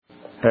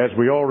As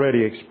we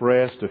already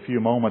expressed a few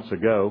moments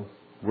ago,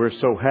 we're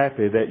so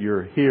happy that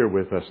you're here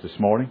with us this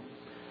morning.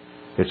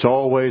 It's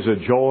always a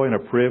joy and a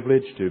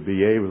privilege to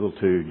be able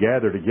to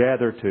gather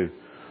together to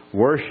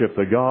worship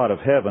the God of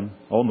heaven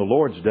on the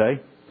Lord's Day.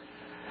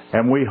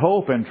 And we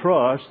hope and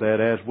trust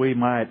that as we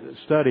might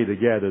study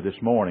together this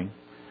morning,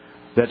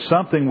 that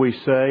something we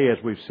say,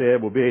 as we've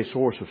said, will be a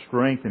source of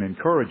strength and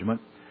encouragement.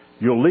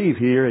 You'll leave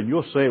here and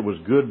you'll say it was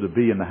good to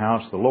be in the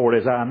house of the Lord.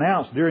 As I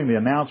announced during the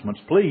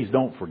announcements, please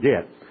don't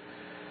forget,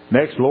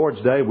 next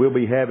Lord's Day we'll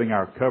be having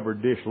our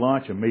covered dish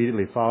lunch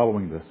immediately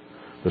following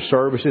the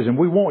services. And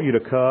we want you to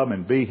come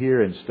and be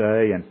here and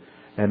stay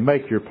and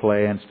make your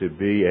plans to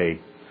be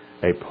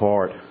a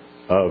part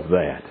of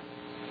that.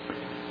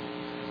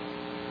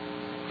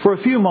 For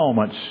a few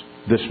moments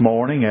this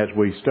morning as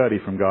we study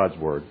from God's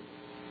Word,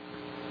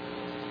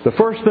 the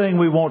first thing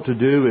we want to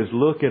do is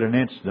look at an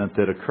incident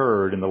that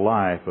occurred in the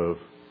life of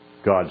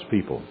God's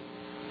people.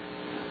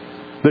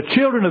 The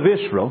children of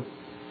Israel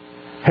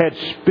had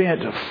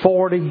spent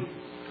 400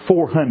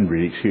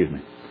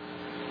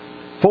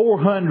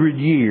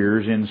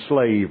 years in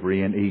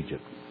slavery in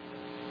Egypt.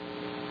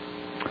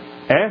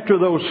 After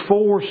those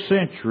 4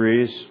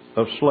 centuries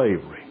of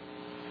slavery,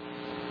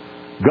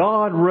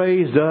 God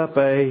raised up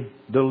a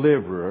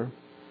deliverer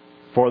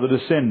for the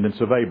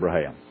descendants of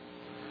Abraham.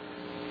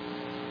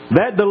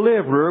 That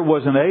deliverer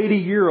was an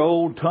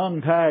 80-year-old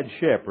tongue-tied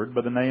shepherd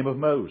by the name of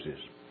Moses.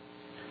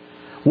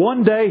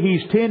 One day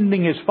he's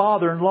tending his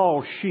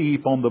father-in-law's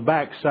sheep on the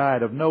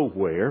backside of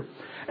nowhere,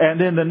 and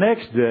then the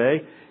next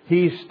day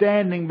he's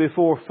standing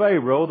before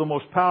Pharaoh, the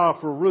most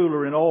powerful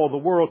ruler in all the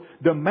world,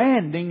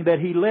 demanding that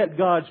he let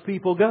God's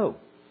people go.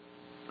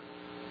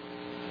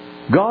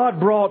 God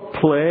brought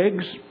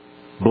plagues,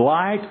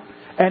 blight,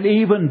 and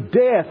even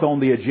death on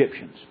the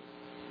Egyptians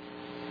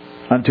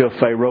until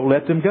Pharaoh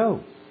let them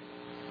go.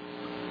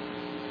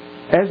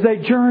 As they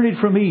journeyed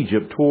from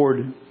Egypt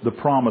toward the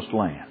Promised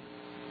Land,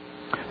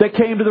 they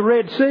came to the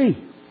Red Sea.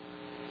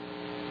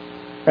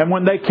 And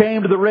when they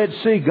came to the Red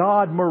Sea,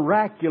 God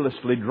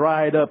miraculously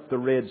dried up the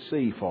Red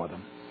Sea for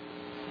them.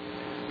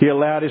 He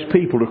allowed His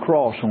people to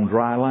cross on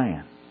dry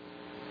land.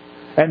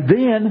 And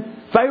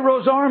then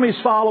Pharaoh's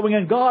army's following,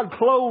 and God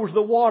closed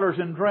the waters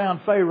and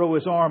drowned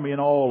Pharaoh's army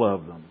and all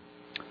of them.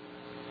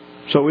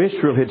 So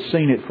Israel had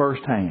seen it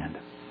firsthand.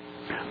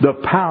 The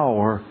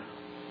power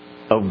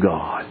of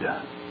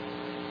God.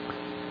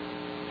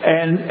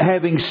 And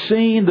having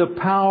seen the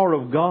power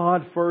of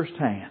God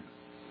firsthand,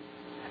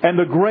 and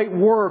the great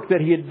work that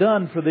He had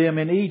done for them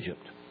in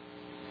Egypt,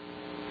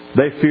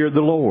 they feared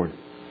the Lord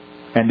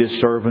and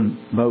His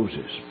servant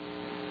Moses.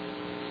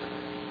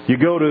 You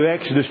go to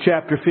Exodus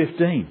chapter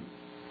 15,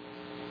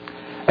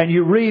 and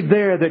you read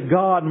there that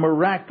God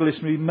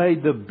miraculously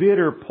made the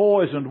bitter,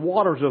 poisoned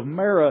waters of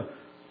Marah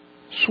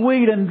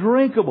sweet and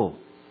drinkable,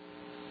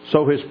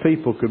 so His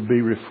people could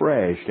be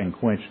refreshed and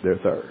quench their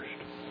thirst.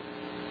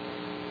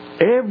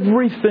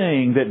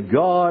 Everything that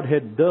God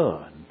had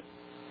done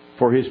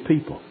for His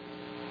people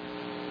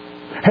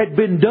had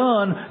been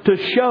done to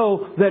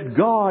show that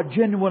God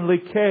genuinely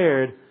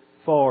cared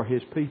for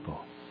His people.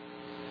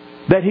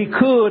 That He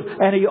could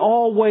and He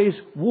always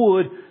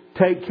would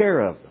take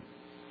care of them.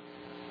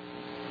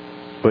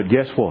 But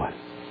guess what?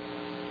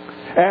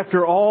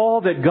 After all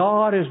that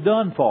God has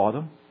done for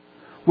them,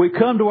 we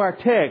come to our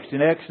text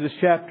in Exodus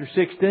chapter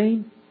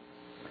 16.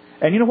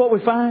 And you know what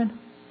we find?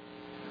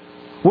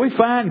 We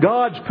find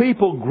God's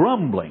people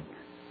grumbling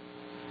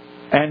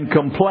and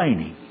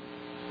complaining.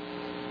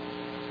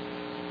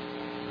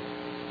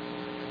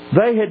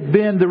 They had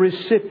been the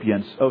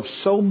recipients of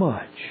so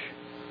much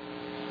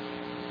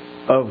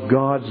of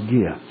God's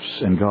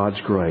gifts and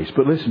God's grace.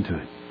 But listen to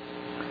it.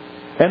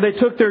 And they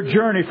took their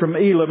journey from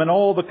Elim, and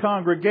all the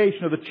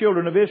congregation of the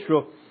children of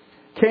Israel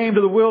came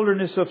to the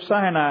wilderness of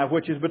Sinai,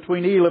 which is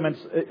between Elim and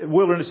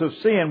wilderness of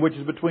Sin, which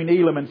is between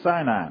Elim and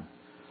Sinai,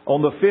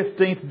 on the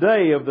 15th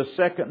day of the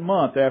 2nd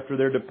month after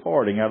their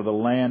departing out of the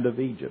land of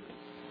Egypt.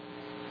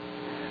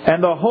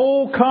 And the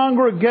whole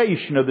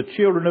congregation of the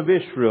children of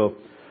Israel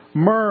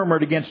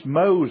murmured against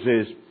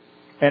Moses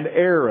and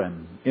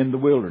Aaron in the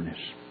wilderness.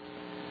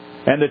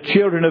 And the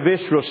children of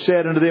Israel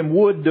said unto them,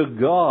 Would to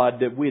God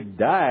that we had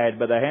died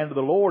by the hand of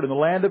the Lord in the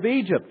land of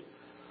Egypt,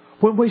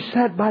 when we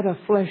sat by the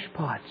flesh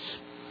pots,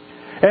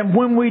 and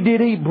when we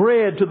did eat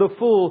bread to the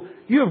full.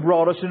 You have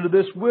brought us into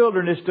this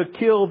wilderness to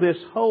kill this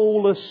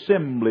whole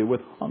assembly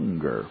with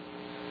hunger.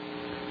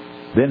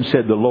 Then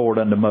said the Lord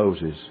unto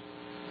Moses,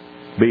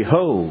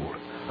 Behold,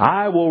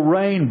 I will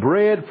rain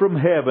bread from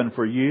heaven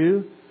for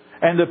you,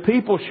 and the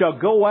people shall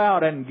go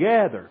out and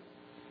gather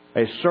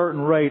a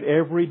certain rate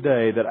every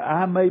day, that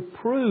I may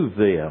prove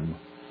them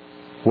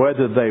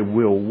whether they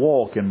will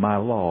walk in my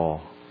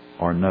law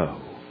or no.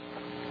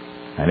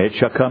 And it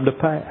shall come to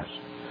pass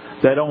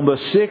that on the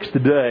 6th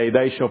day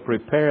they shall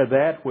prepare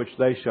that which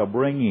they shall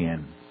bring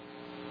in.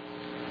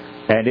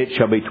 And it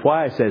shall be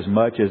twice as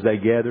much as they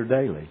gather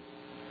daily.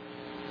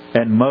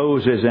 And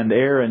Moses and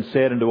Aaron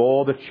said unto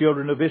all the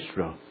children of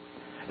Israel,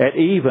 At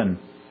even,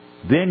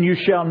 then you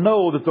shall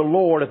know that the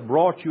Lord hath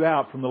brought you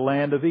out from the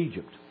land of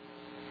Egypt.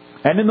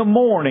 And in the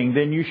morning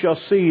then you shall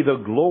see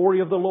the glory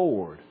of the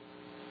Lord,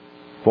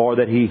 for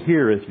that He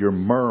heareth your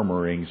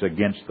murmurings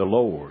against the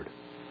Lord.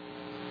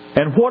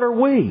 And what are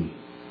we,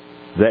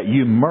 that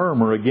you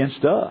murmur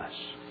against us?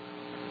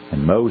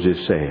 And Moses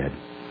said,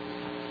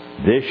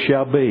 This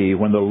shall be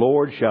when the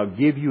Lord shall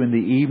give you in the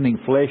evening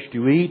flesh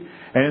to eat,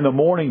 and in the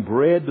morning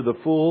bread to the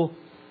full,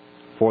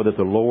 for that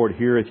the Lord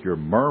heareth your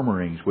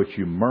murmurings which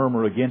you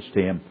murmur against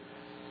Him.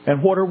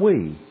 And what are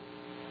we?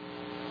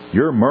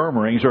 Your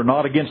murmurings are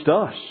not against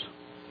us,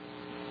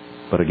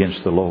 but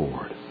against the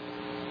Lord.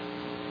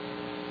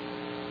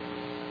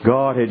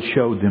 God had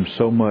showed them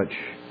so much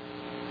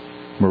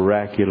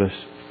miraculous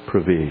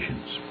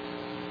provisions.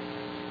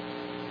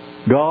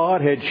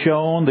 God had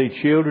shown the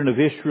children of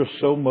Israel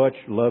so much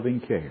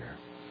loving care.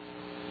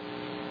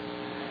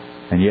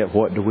 And yet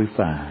what do we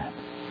find?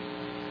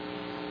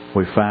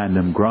 We find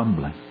them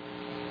grumbling,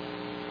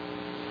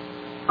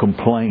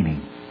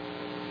 complaining,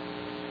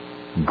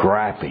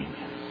 griping.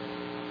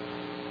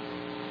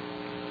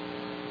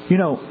 You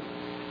know,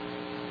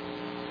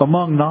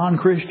 among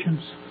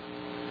non-Christians,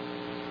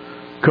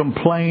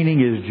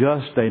 complaining is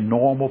just a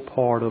normal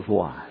part of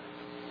life.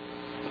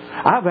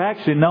 I've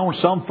actually known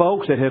some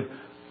folks that have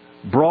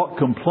brought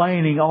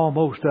complaining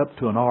almost up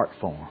to an art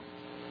form.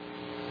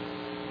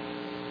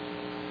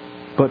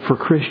 But for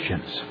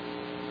Christians,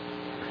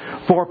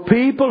 for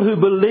people who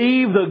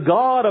believe the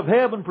God of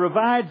heaven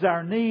provides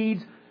our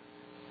needs,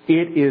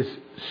 it is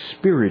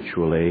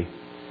spiritually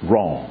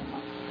wrong.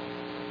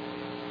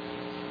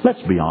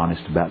 Let's be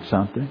honest about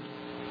something.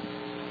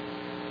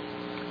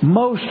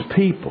 Most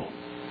people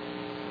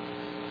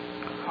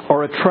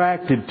are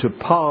attracted to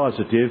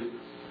positive,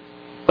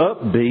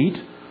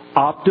 upbeat,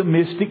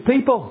 optimistic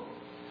people.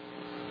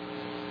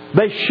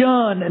 They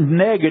shun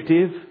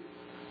negative,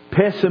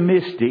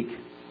 pessimistic,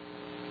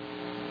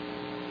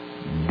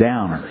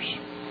 downers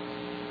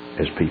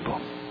as people.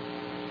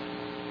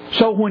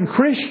 So when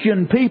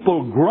Christian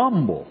people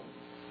grumble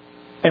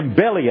and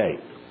bellyache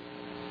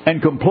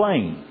and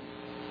complain,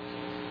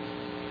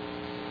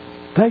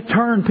 they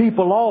turn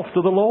people off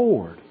to the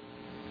Lord.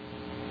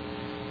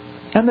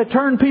 And they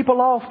turn people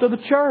off to the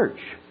church.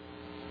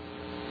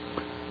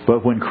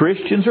 But when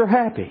Christians are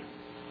happy,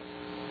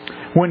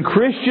 when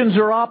Christians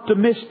are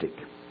optimistic,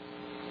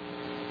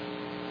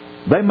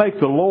 they make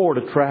the Lord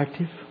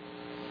attractive.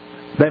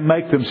 They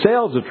make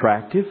themselves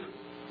attractive.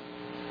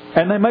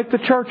 And they make the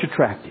church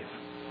attractive.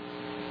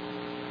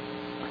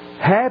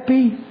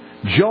 Happy,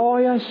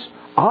 joyous,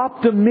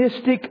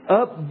 optimistic,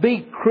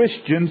 upbeat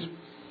Christians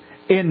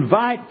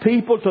invite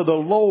people to the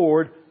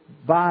Lord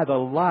by the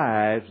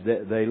lives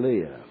that they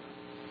live.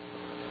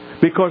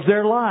 Because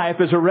their life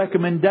is a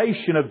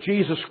recommendation of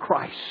Jesus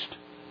Christ.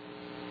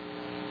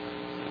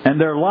 And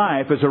their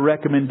life is a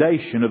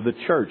recommendation of the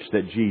church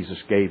that Jesus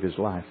gave His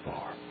life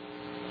for.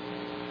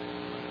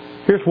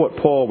 Here's what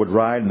Paul would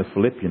write in the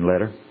Philippian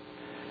letter,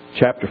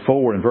 chapter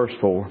 4 and verse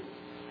 4.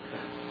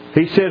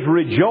 He says,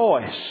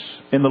 Rejoice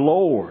in the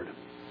Lord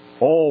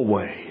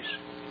always.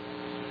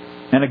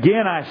 And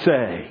again I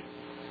say,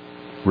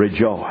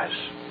 rejoice.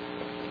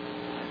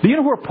 Do you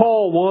know where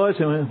Paul was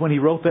when he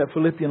wrote that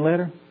Philippian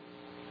letter?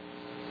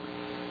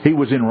 He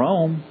was in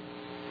Rome.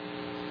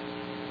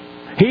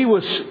 He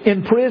was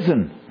in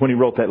prison when he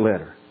wrote that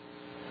letter.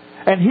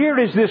 And here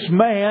is this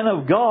man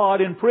of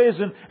God in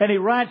prison, and he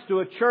writes to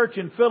a church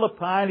in Philippi,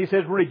 and he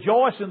says,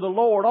 Rejoice in the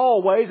Lord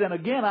always. And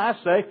again I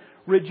say,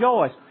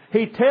 rejoice.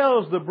 He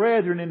tells the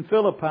brethren in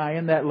Philippi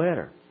in that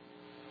letter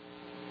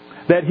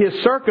that his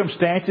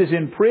circumstances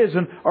in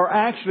prison are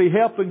actually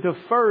helping to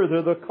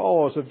further the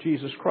cause of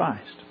Jesus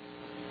Christ.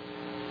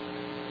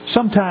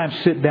 Sometimes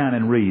sit down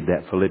and read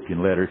that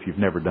Philippian letter if you've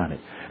never done it.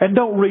 And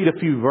don't read a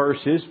few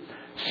verses.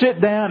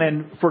 Sit down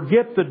and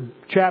forget the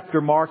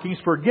chapter markings,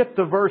 forget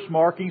the verse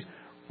markings.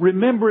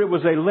 Remember it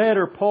was a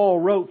letter Paul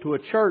wrote to a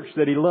church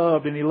that he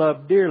loved and he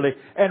loved dearly.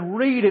 And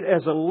read it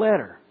as a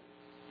letter.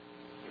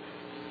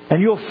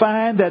 And you'll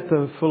find that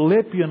the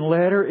Philippian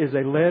letter is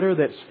a letter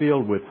that's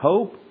filled with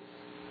hope,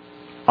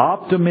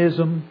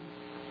 optimism,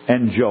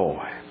 and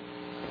joy.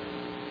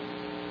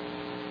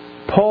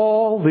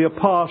 Paul the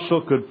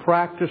Apostle could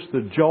practice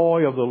the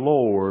joy of the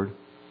Lord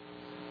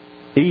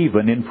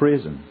even in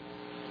prison.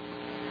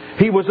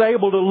 He was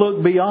able to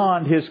look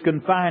beyond his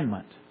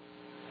confinement.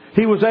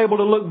 He was able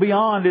to look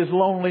beyond his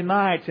lonely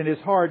nights and his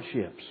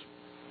hardships.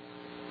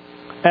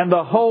 And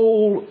the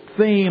whole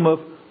theme of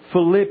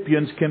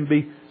Philippians can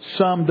be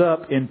summed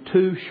up in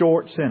two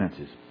short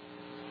sentences.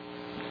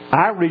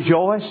 I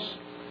rejoice,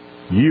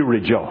 you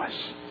rejoice.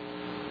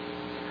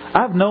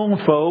 I've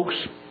known folks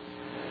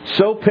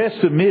so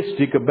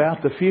pessimistic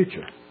about the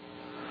future,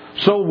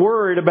 so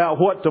worried about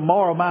what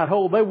tomorrow might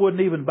hold, they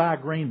wouldn't even buy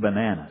green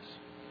bananas.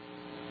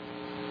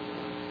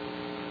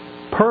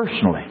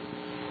 Personally,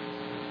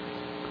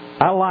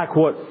 I like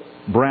what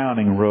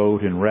Browning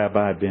wrote in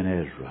Rabbi Ben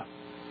Ezra.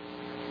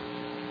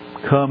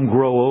 Come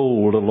grow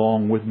old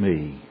along with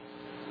me.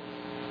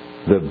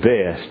 The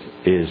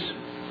best is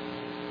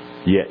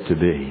yet to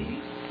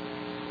be.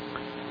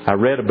 I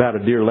read about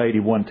a dear lady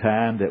one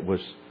time that was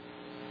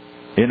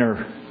in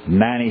her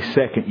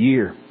 92nd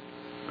year.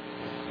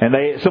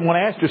 And someone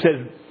asked her,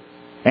 said,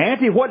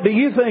 "Auntie, what do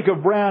you think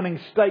of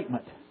Browning's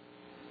statement?"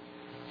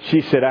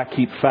 She said, "I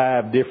keep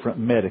 5 different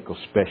medical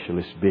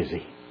specialists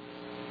busy."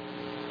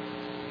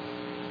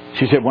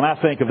 She said, "When I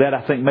think of that,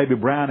 I think maybe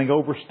Browning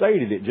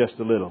overstated it just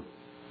a little.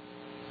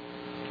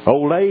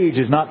 Old age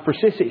is not for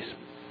sissies."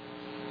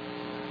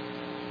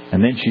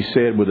 And then she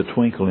said with a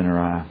twinkle in her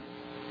eye,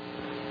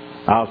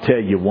 "I'll tell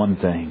you one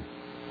thing.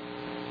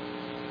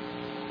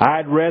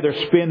 I'd rather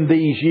spend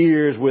these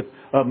years with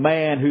a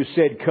man who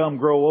said, 'Come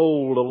grow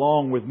old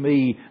along with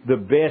me, the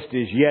best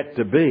is yet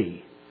to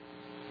be,'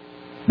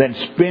 than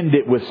spend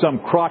it with some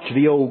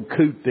crotchety old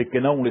coot that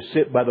can only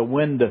sit by the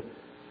window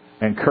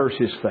and curse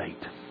his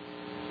fate.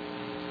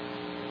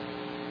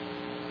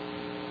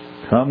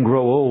 Come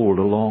grow old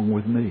along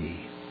with me.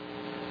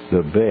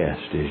 The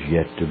best is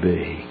yet to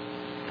be."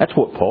 That's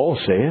what Paul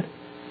said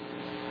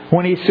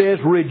when he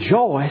says,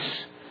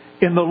 "Rejoice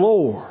in the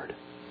Lord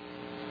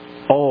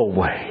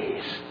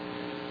always."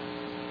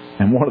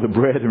 And one of the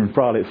brethren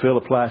probably at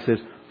Philippi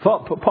says,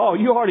 "Paul,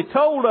 you already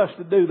told us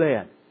to do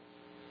that."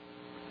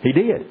 He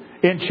did.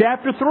 In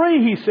chapter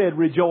 3 he said,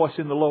 "Rejoice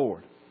in the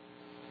Lord."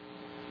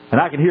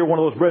 And I can hear one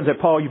of those brethren say,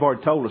 "Paul, you've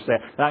already told us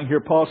that." And I can hear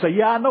Paul say,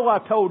 "Yeah, I know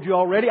I've told you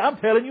already. I'm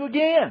telling you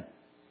again.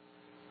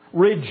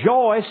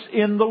 Rejoice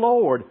in the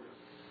Lord."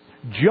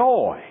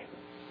 Joy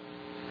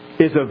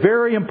is a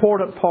very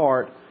important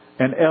part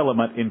and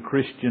element in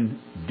Christian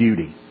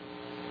duty.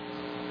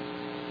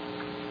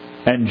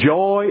 And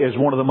joy is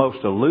one of the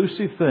most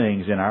elusive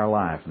things in our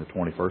life in the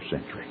 21st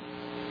century.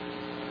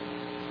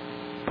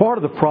 Part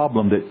of the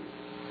problem that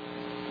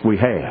we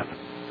have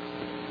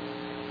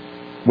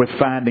with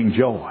finding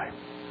joy,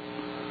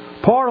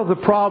 part of the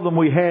problem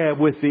we have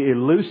with the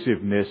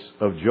elusiveness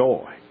of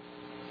joy,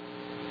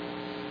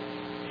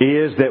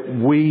 is that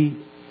we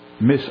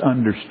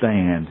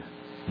misunderstand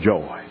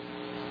joy.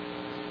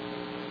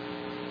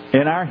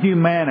 In our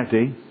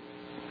humanity,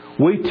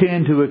 we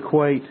tend to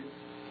equate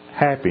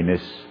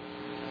happiness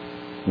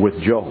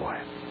with joy.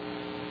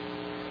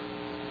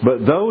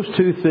 But those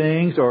two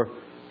things are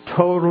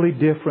totally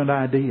different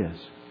ideas,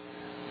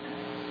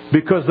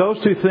 because those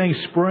two things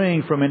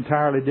spring from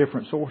entirely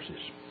different sources.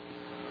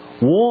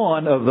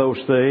 One of those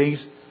things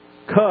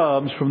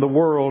comes from the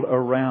world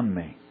around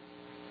me.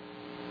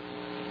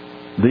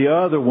 The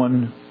other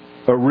one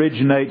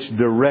originates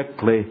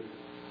directly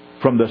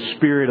from the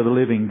Spirit of the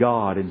living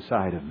God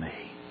inside of me.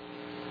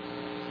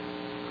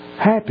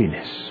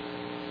 Happiness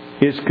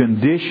is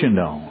conditioned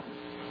on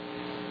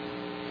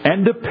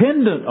and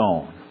dependent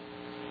on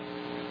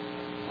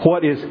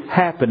what is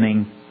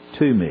happening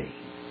to me.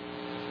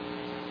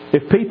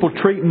 If people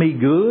treat me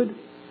good,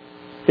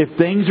 if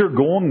things are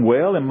going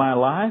well in my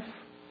life,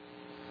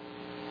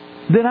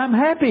 then I'm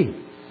happy.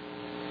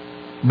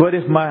 But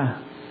if my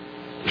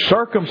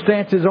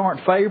circumstances aren't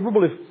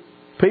favorable, if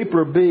people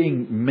are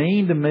being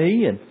mean to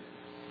me and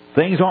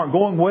things aren't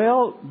going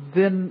well,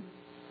 then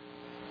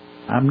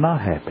I'm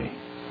not happy.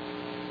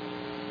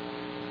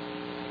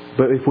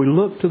 But if we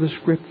look to the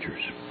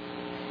Scriptures,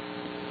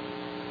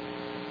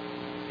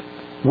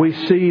 we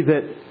see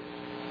that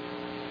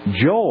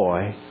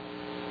joy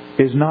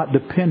is not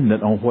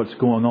dependent on what's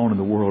going on in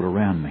the world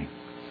around me.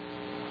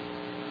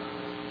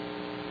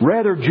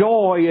 Rather,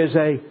 joy is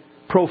a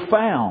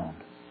profound,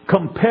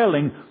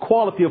 compelling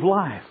quality of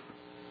life.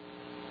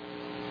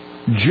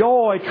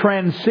 Joy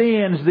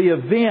transcends the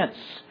events,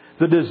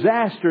 the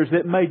disasters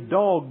that may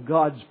dog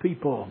God's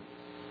people.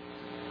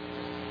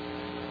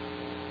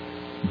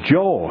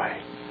 Joy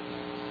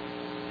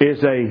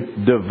is a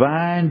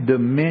divine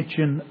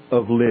dimension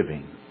of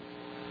living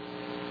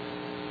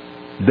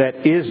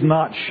that is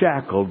not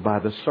shackled by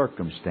the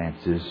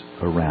circumstances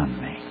around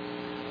me.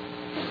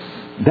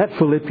 That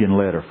Philippian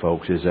letter,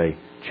 folks, is a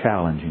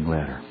challenging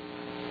letter.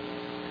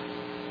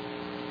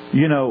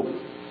 You know,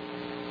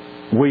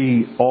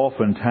 we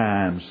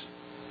oftentimes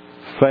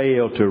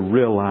fail to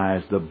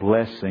realize the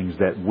blessings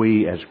that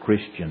we as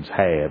Christians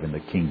have in the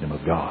kingdom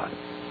of God.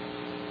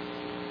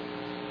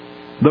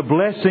 The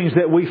blessings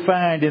that we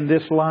find in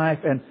this life,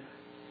 and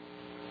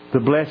the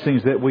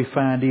blessings that we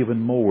find even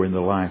more in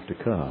the life to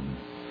come.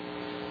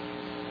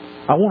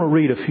 I want to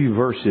read a few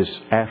verses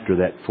after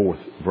that 4th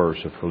verse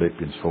of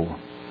Philippians 4.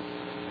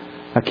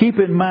 Now keep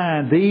in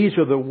mind, these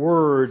are the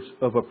words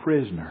of a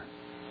prisoner,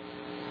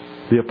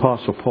 the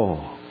Apostle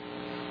Paul.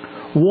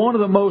 One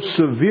of the most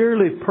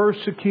severely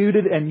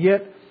persecuted and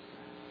yet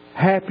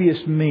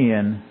happiest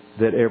men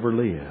that ever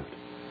lived.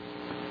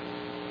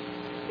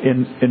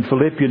 In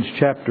Philippians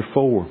chapter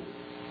 4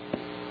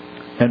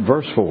 and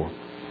verse 4,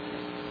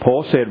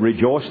 Paul said,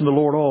 "Rejoice in the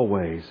Lord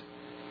always.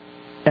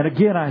 And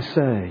again I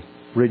say,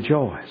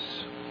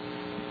 rejoice.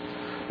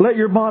 Let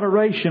your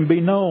moderation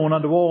be known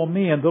unto all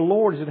men. The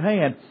Lord is at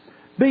hand.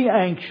 Be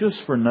anxious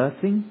for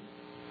nothing,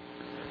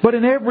 but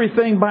in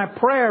everything by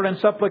prayer and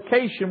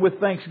supplication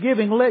with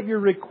thanksgiving, let your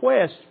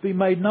requests be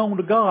made known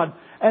to God.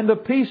 And the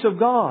peace of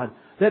God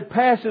that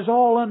passes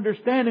all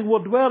understanding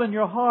will dwell in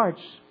your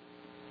hearts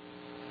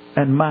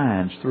and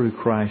minds through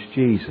Christ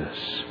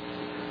Jesus."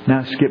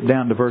 Now skip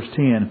down to verse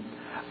 10.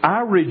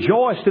 I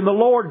rejoiced in the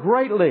Lord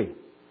greatly,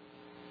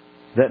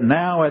 that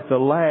now at the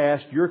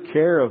last your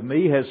care of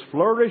me has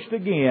flourished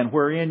again,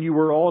 wherein you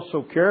were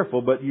also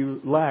careful, but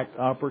you lacked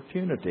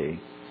opportunity.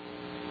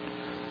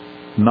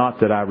 Not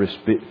that I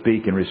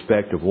speak in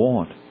respect of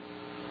want.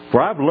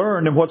 For I've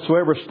learned in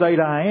whatsoever state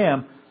I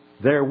am,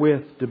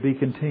 therewith to be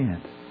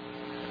content.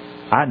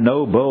 I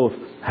know both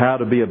how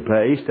to be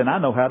abased, and I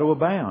know how to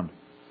abound.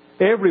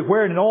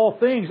 Everywhere and in all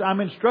things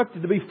I'm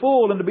instructed to be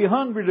full and to be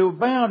hungry, to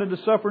abound and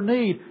to suffer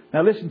need.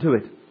 Now listen to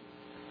it.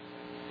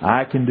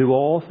 I can do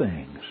all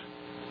things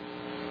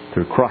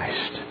through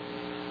Christ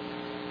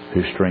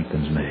who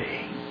strengthens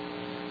me.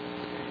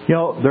 You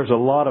know, there's a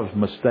lot of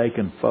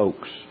mistaken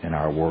folks in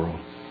our world.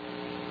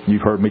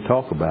 You've heard me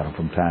talk about them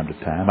from time to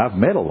time. I've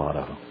met a lot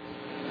of them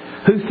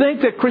who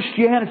think that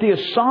Christianity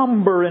is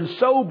somber and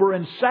sober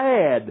and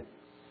sad.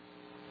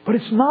 But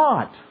it's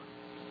not.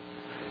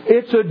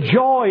 It's a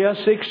joyous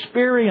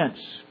experience.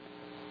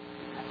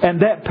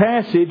 And that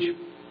passage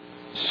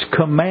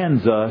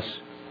commands us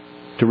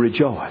to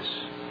rejoice.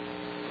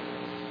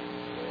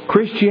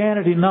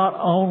 Christianity not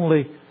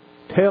only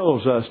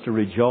tells us to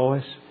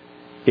rejoice,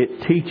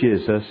 it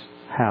teaches us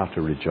how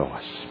to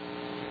rejoice.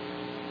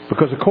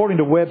 Because according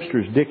to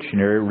Webster's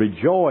dictionary,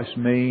 rejoice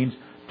means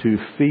to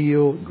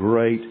feel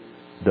great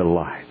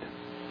delight.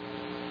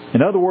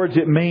 In other words,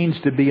 it means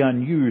to be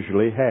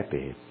unusually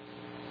happy.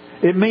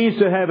 It means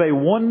to have a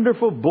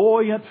wonderful,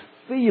 buoyant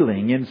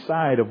feeling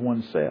inside of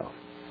oneself.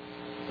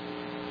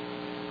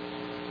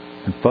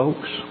 And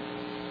folks,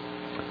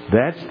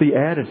 that's the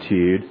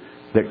attitude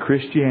that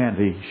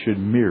Christianity should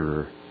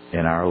mirror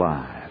in our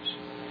lives,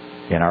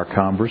 in our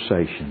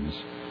conversations,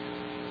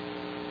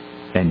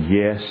 and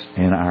yes,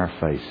 in our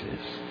faces.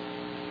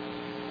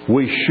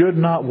 We should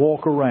not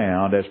walk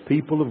around as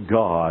people of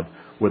God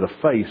with a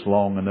face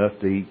long enough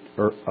to eat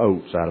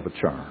oats out of a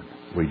churn.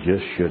 We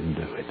just shouldn't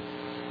do it.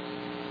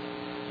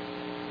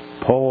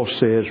 Paul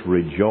says,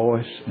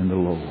 rejoice in the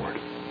Lord.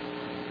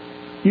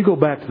 You go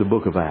back to the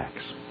book of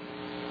Acts.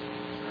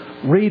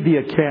 Read the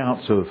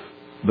accounts of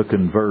the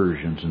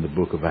conversions in the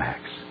book of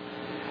Acts.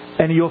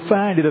 And you'll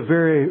find it a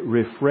very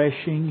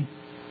refreshing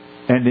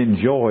and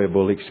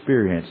enjoyable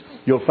experience.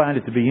 You'll find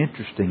it to be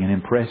interesting and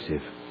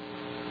impressive.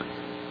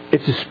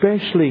 It's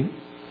especially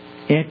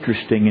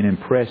interesting and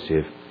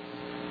impressive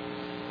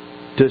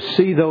to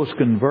see those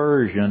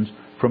conversions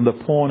from the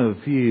point of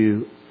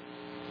view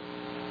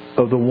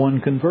of the one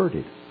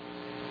converted.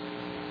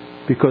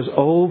 Because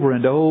over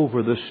and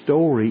over the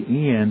story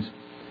ends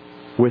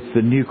with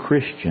the new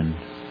Christian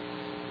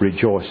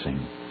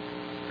rejoicing.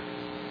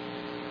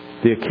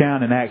 The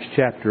account in Acts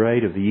chapter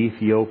 8 of the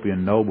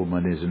Ethiopian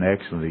nobleman is an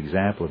excellent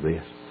example of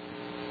this.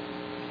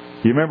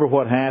 You remember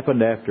what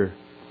happened after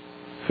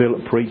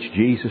Philip preached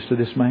Jesus to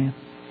this man?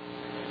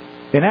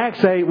 In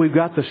Acts 8 we've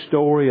got the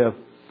story of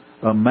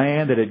a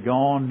man that had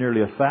gone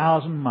nearly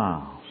 1,000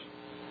 miles.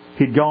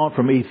 He'd gone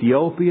from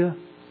Ethiopia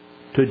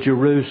to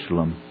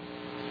Jerusalem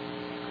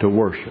to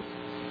worship.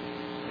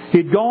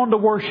 He'd gone to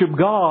worship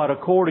God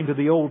according to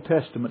the Old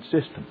Testament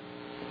system.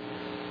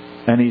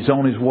 And he's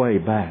on his way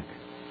back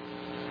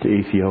to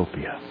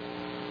Ethiopia.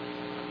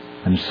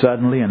 And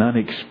suddenly and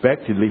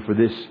unexpectedly for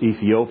this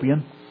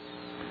Ethiopian,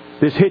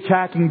 this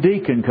hitchhiking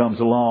deacon comes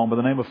along by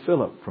the name of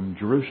Philip from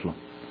Jerusalem.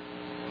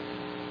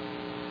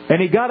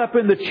 And he got up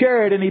in the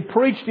chariot and he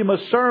preached him a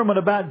sermon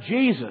about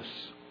Jesus.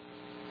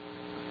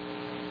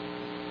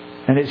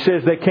 And it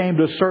says they came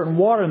to a certain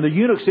water, and the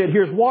eunuch said,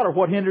 here's water.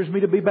 What hinders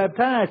me to be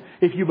baptized?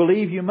 If you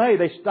believe, you may.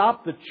 They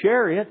stopped the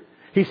chariot.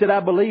 He said,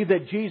 I believe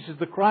that Jesus is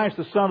the Christ,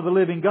 the Son of the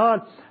living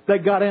God. They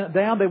got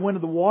down. They went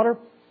to the water.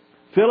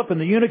 Philip and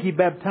the eunuch, he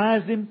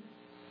baptized him.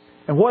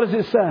 And what does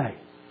it say?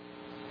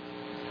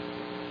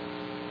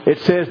 It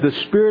says, the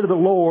Spirit of the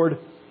Lord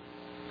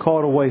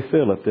caught away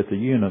Philip, that the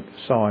eunuch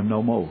saw him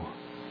no more.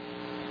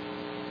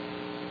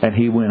 And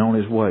he went on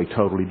his way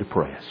totally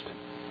depressed.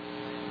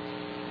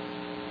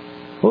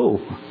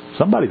 Oh,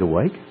 somebody's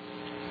awake.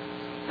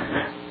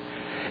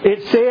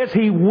 It says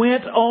he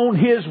went on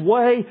his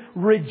way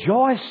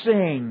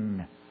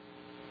rejoicing.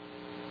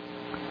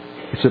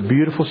 It's a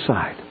beautiful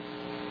sight.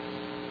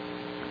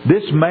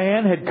 This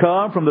man had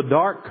come from the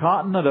dark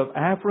continent of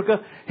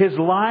Africa. His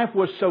life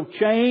was so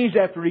changed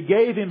after he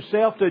gave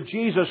himself to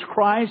Jesus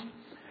Christ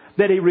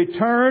that he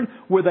returned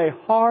with a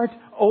heart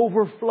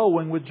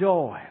overflowing with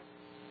joy.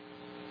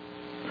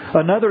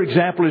 Another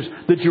example is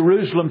the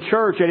Jerusalem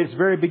church at its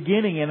very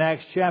beginning in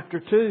Acts chapter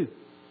 2.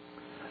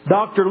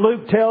 Dr.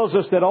 Luke tells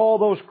us that all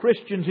those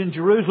Christians in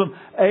Jerusalem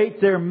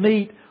ate their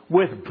meat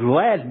with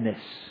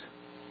gladness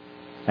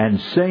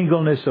and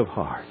singleness of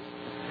heart.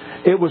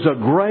 It was a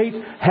great,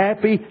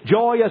 happy,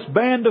 joyous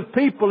band of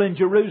people in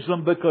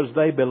Jerusalem because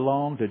they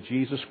belonged to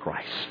Jesus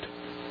Christ.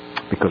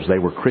 Because they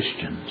were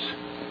Christians.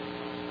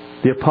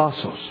 The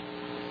apostles,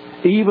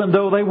 even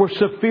though they were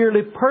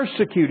severely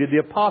persecuted, the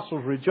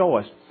apostles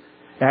rejoiced.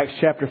 Acts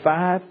chapter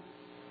 5,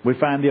 we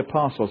find the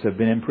apostles have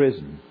been in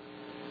prison.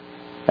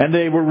 And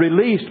they were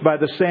released by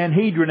the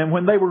Sanhedrin. And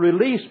when they were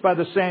released by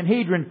the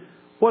Sanhedrin,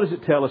 what does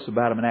it tell us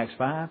about them in Acts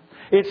 5?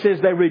 It says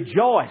they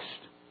rejoiced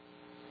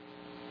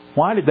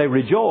Why did they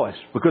rejoice?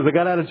 Because they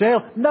got out of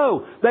jail?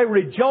 No, they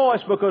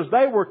rejoiced because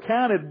they were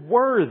counted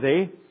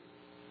worthy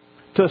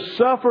to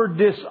suffer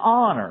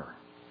dishonor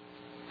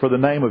for the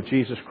name of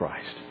Jesus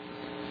Christ.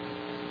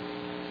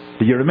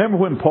 Do you remember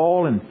when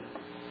Paul and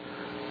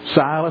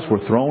Silas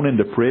were thrown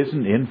into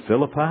prison in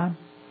Philippi?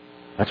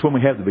 That's when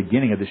we have the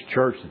beginning of this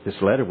church that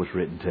this letter was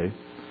written to.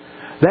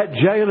 That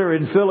jailer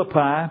in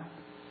Philippi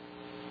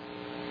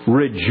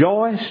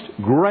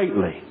rejoiced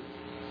greatly,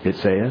 it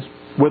says,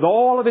 with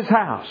all of his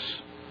house,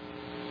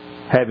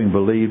 having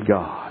believed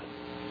God.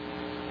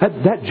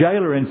 That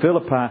jailer in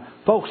Philippi,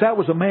 folks, that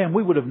was a man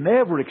we would have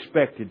never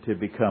expected to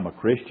become a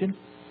Christian.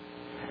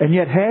 And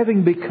yet,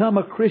 having become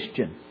a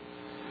Christian,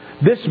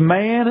 this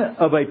man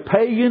of a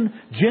pagan,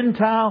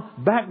 Gentile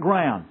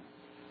background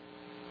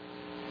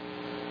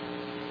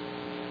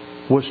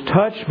was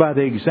touched by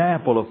the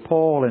example of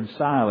Paul and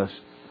Silas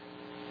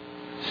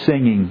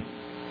singing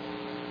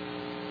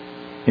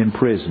in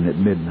prison at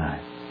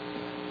midnight.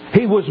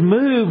 He was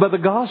moved by the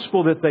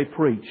gospel that they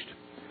preached.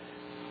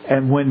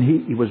 And when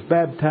he was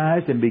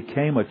baptized and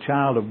became a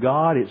child of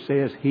God, it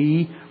says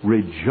he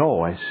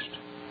rejoiced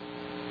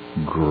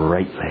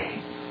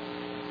greatly.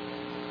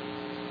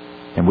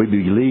 And we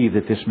believe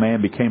that this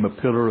man became a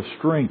pillar of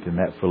strength in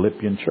that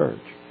Philippian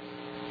church.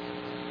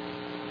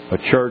 A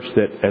church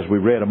that, as we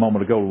read a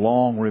moment ago,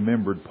 long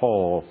remembered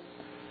Paul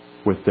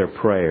with their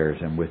prayers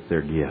and with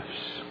their gifts.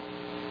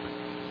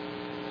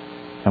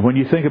 And when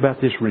you think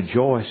about this,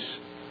 rejoice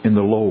in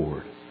the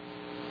Lord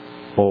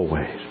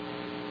always.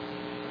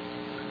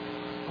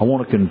 I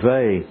want to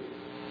convey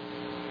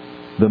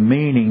the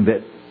meaning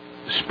that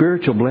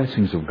spiritual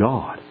blessings of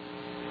God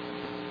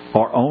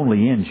are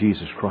only in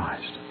Jesus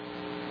Christ.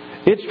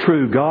 It's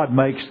true, God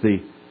makes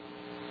the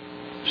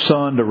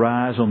sun to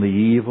rise on the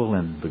evil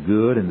and the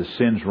good, and the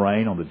sins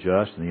rain on the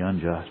just and the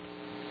unjust.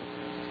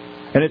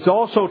 And it's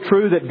also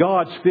true that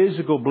God's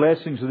physical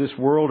blessings of this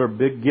world are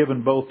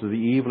given both to the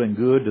evil and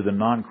good, to the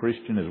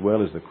non-Christian as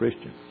well as the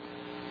Christian.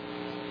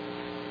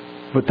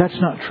 But that's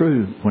not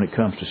true when it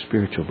comes to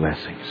spiritual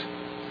blessings.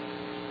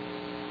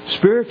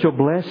 Spiritual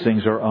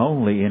blessings are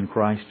only in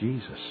Christ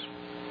Jesus.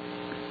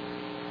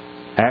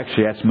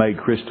 Actually, that's made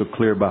crystal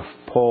clear by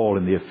Paul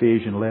in the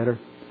Ephesian letter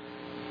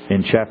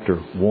in chapter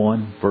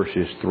 1,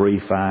 verses 3,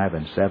 5,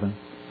 and 7.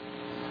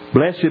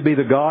 Blessed be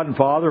the God and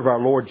Father of our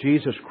Lord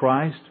Jesus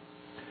Christ,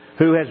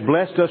 who has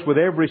blessed us with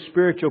every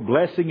spiritual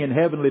blessing in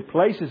heavenly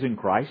places in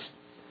Christ,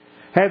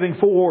 having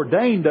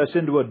foreordained us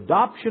into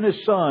adoption as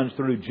sons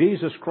through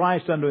Jesus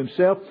Christ unto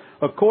Himself,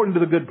 according to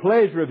the good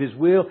pleasure of His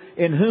will,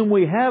 in whom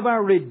we have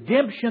our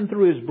redemption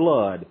through His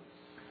blood,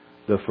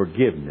 the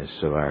forgiveness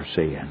of our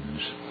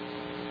sins.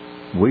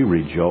 We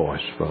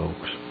rejoice,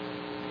 folks.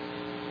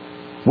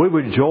 We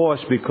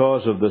rejoice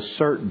because of the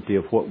certainty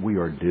of what we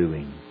are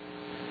doing.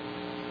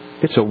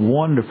 It's a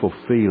wonderful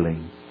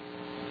feeling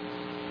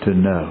to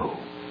know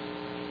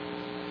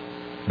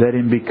that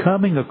in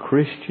becoming a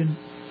Christian,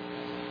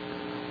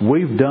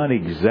 we've done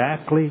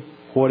exactly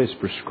what is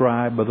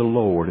prescribed by the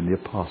Lord and the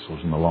apostles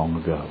in the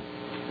long ago.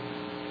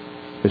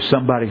 If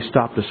somebody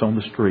stopped us on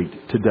the street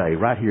today,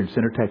 right here in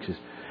Center, Texas,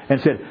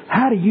 and said,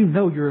 "How do you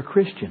know you're a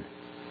Christian?"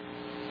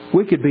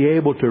 we could be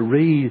able to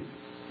read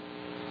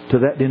to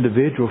that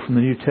individual from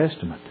the New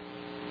Testament.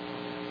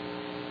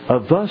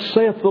 Thus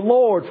saith the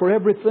Lord for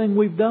everything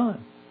we've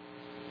done.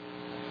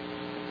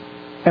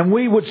 And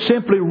we would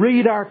simply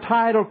read our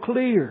title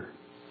clear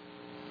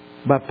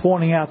by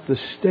pointing out the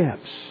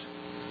steps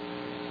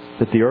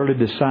that the early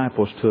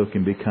disciples took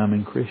in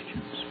becoming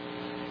Christians.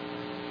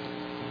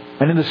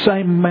 And in the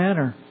same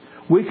manner,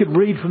 we could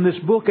read from this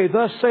book,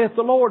 Thus saith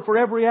the Lord, for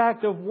every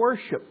act of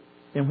worship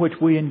in which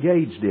we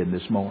engaged in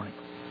this morning.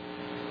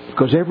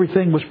 Because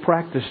everything was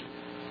practiced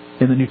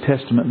in the New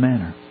Testament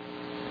manner.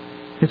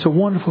 It's a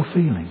wonderful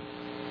feeling.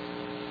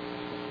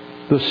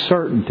 The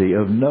certainty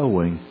of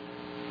knowing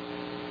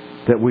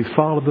that we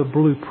follow the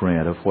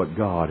blueprint of what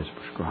God has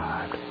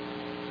prescribed.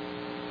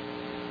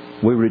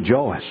 We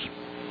rejoice,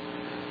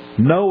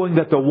 knowing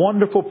that the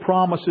wonderful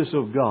promises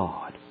of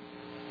God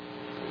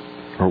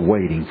are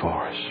waiting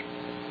for us.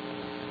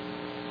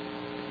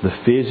 The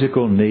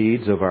physical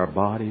needs of our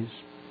bodies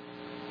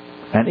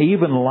and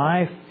even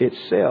life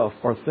itself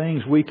are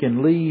things we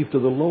can leave to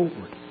the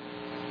Lord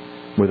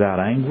without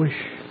anguish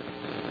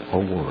or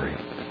worry.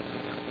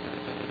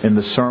 In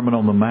the Sermon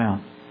on the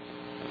Mount,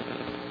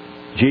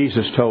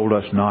 Jesus told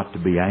us not to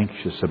be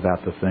anxious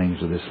about the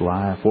things of this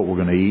life, what we're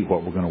going to eat,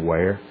 what we're going to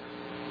wear.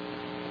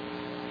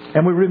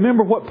 And we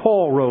remember what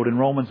Paul wrote in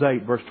Romans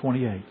 8, verse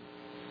 28,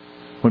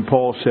 when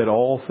Paul said,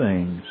 all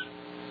things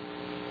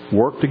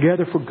work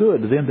together for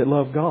good to them that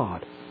love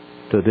God,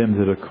 to them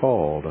that are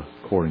called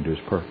according to His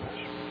purpose.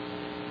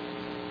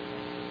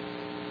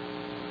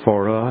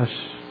 For us,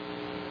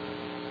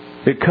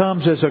 it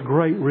comes as a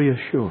great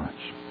reassurance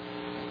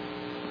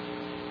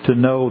to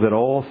know that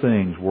all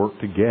things work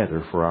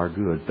together for our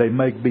good. They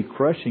may be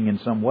crushing in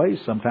some ways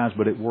sometimes,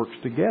 but it works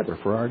together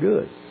for our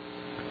good.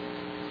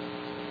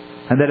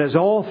 And that as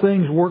all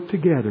things work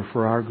together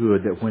for our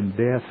good, that when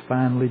death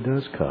finally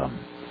does come,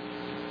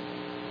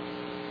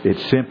 It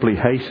simply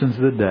hastens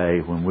the day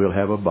when we'll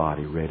have a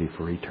body ready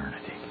for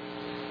eternity.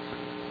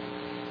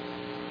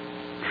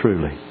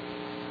 Truly,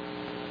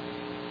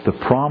 the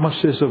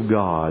promises of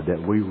God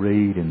that we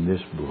read in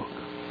this book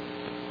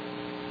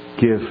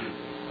give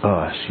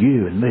us,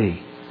 you and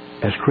me,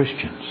 as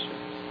Christians,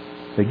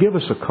 they give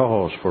us a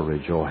cause for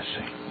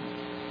rejoicing.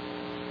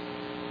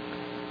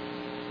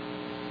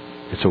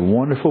 It's a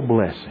wonderful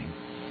blessing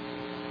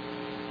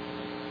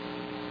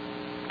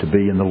to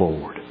be in the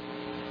Lord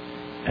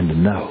and to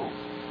know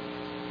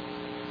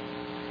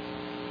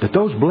that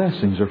those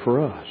blessings are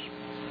for us.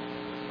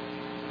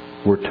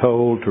 We're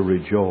told to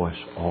rejoice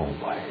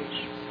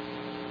always.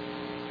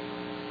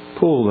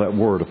 Pull that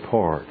word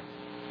apart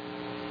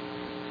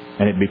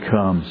and it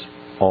becomes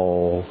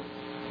always.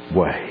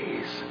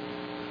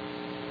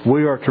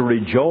 We are to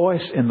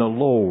rejoice in the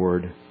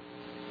Lord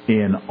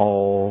in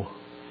all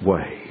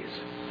ways.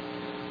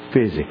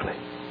 Physically,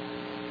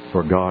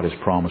 for God has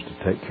promised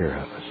to take care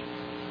of us.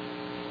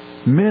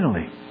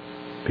 Mentally,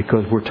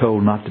 because we're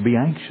told not to be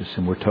anxious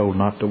and we're told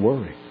not to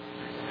worry.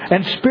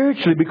 And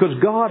spiritually, because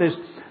God has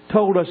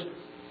told us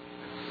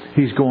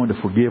He's going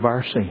to forgive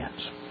our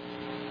sins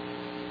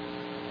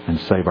and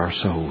save our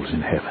souls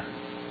in heaven.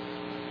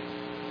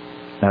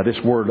 Now, this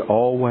word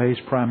always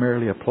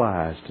primarily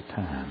applies to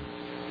time.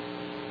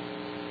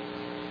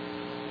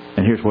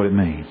 And here's what it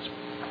means.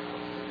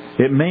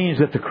 It means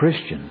that the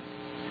Christian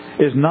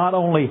is not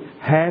only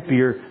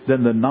happier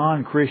than the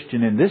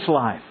non-Christian in this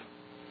life,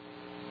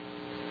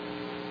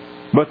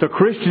 but the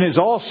Christian is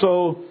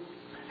also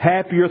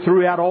happier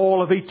throughout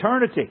all of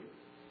eternity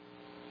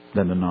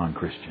than the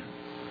non-Christian.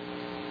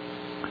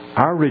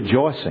 Our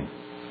rejoicing,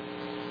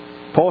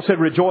 Paul said,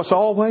 rejoice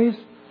always.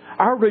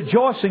 Our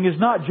rejoicing is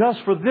not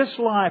just for this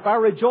life. Our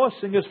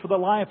rejoicing is for the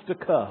life to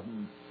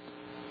come.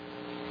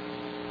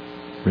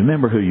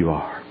 Remember who you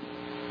are.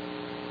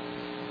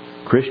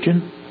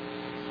 Christian,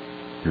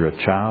 you're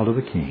a child of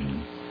the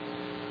King,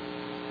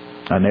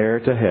 an heir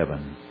to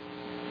heaven.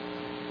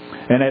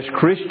 And as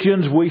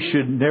Christians, we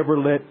should never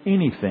let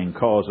anything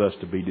cause us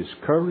to be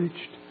discouraged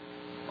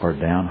or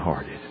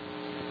downhearted.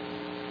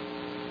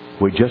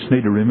 We just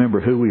need to remember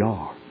who we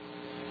are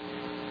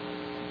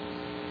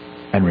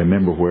and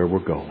remember where we're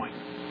going.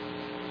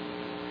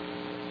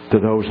 To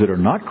those that are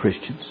not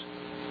Christians,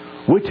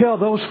 we tell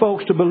those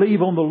folks to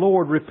believe on the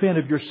Lord, repent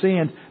of your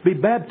sins, be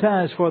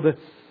baptized for the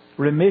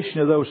remission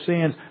of those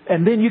sins,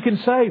 and then you can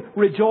say,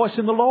 rejoice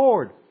in the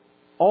Lord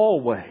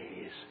always.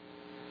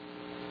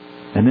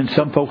 And then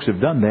some folks have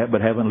done that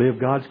but haven't lived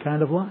God's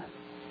kind of life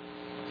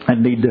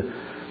and need to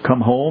come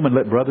home and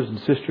let brothers and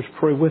sisters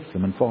pray with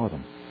them and for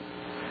them.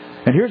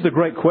 And here's the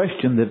great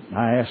question that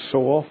I ask so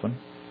often.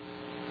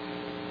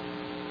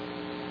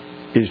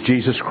 Is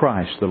Jesus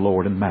Christ the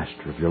Lord and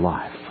Master of your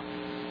life?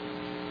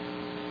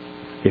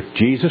 If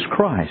Jesus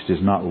Christ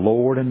is not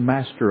Lord and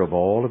Master of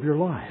all of your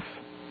life,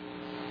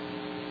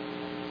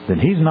 then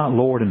He's not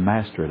Lord and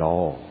Master at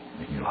all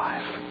in your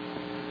life.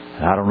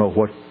 And I don't know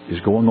what is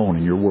going on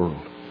in your world.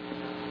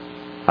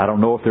 I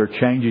don't know if there are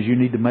changes you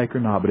need to make or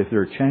not, but if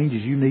there are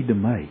changes you need to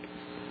make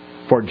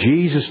for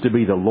Jesus to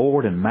be the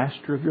Lord and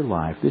Master of your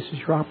life, this is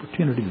your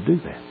opportunity to do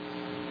that.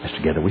 As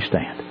together we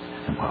stand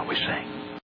and while we sing.